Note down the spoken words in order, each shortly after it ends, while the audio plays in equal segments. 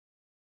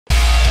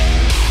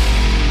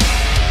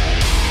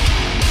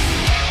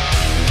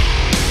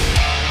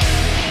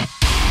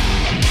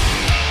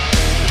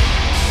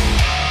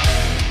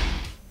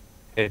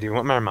Hey, do you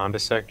want my mom to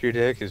suck your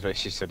dick? Is what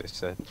she should have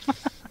said.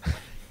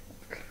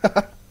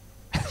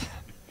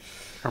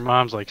 Her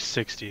mom's like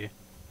 60. Is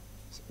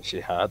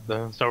she hot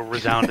though? So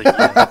resounding.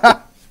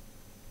 Yes.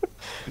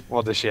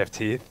 Well, does she have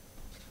teeth?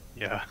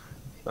 Yeah.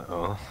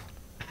 Uh-oh.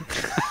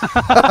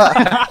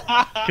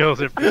 Kills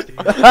it for Steve.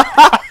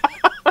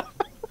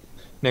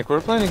 Nick,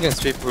 we're playing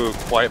against people who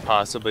quite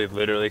possibly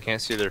literally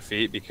can't see their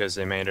feet because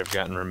they may have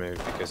gotten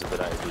removed because of the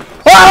diabetes.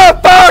 Ah,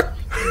 fuck!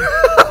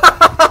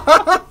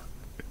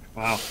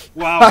 Wow.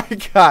 Wow. I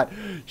got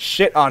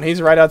shit on.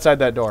 He's right outside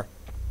that door.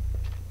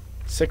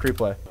 Sick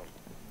replay.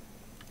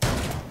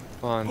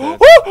 Come on,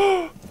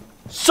 dude.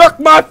 Suck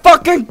my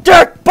fucking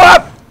dick,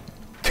 Bob!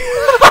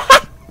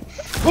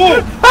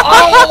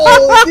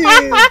 Oh,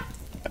 dude!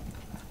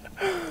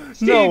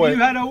 Steve, No way. you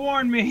had to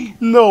warn me.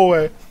 No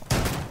way.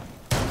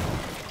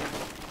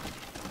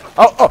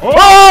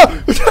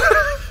 Oh!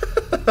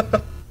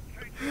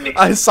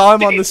 I saw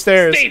him on the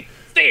stairs. Steve,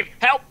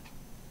 help!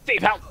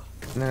 Steve, help!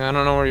 No, I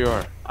don't know where you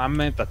are.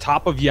 I'm at the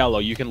top of yellow.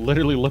 You can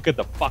literally look at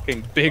the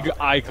fucking big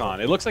icon.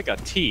 It looks like a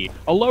T,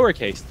 a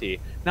lowercase t.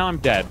 Now I'm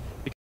dead.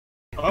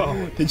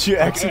 Oh. Did you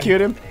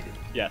execute him?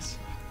 Yes.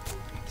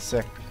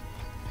 Sick.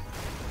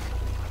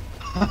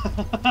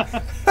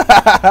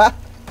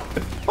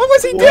 What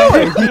was he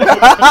doing?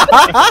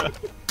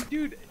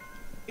 Dude,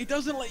 it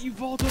doesn't let you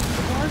vault over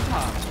the bar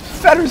top.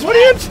 Fetters, what are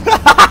you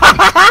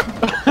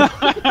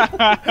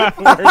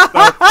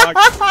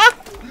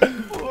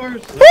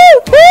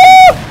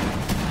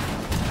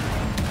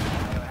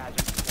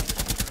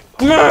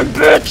Come on,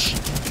 bitch!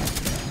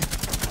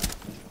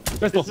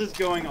 This is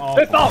going all.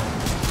 Pistol!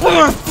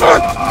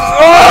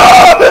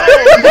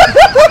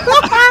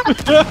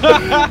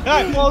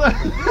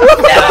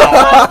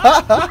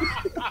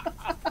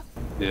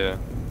 Yeah.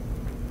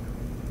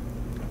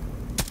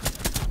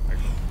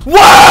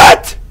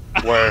 What?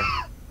 Where?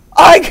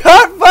 I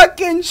got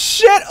fucking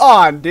shit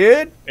on,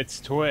 dude. It's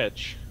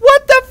Twitch.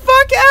 What the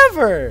fuck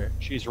ever?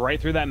 She's right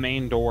through that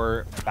main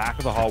door, back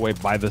of the hallway,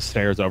 by the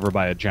stairs, over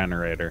by a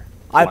generator.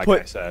 I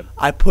I said.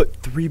 put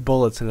 3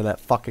 bullets into that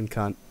fucking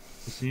cunt.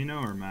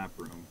 Casino or map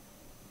room?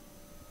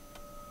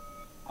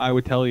 I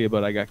would tell you,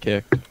 but I got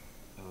kicked.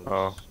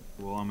 Oh.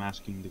 Well, I'm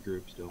asking the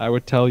group still. I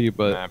would tell you,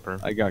 but Mapper.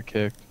 I got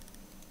kicked.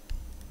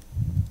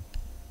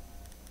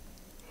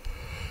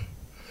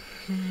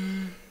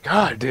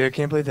 God, dude, I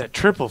can't believe that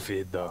triple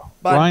feed though.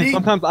 Ryan,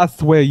 sometimes I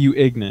swear you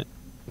ignorant.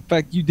 In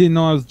fact, you didn't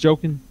know I was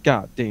joking?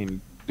 God damn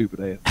you,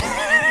 stupid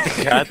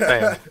ass. God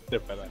damn.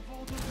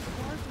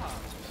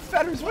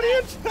 Fetters, what are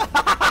you?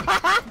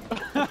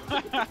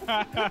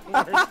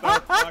 We're so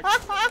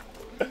fucked.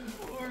 Woo,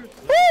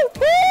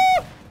 woo!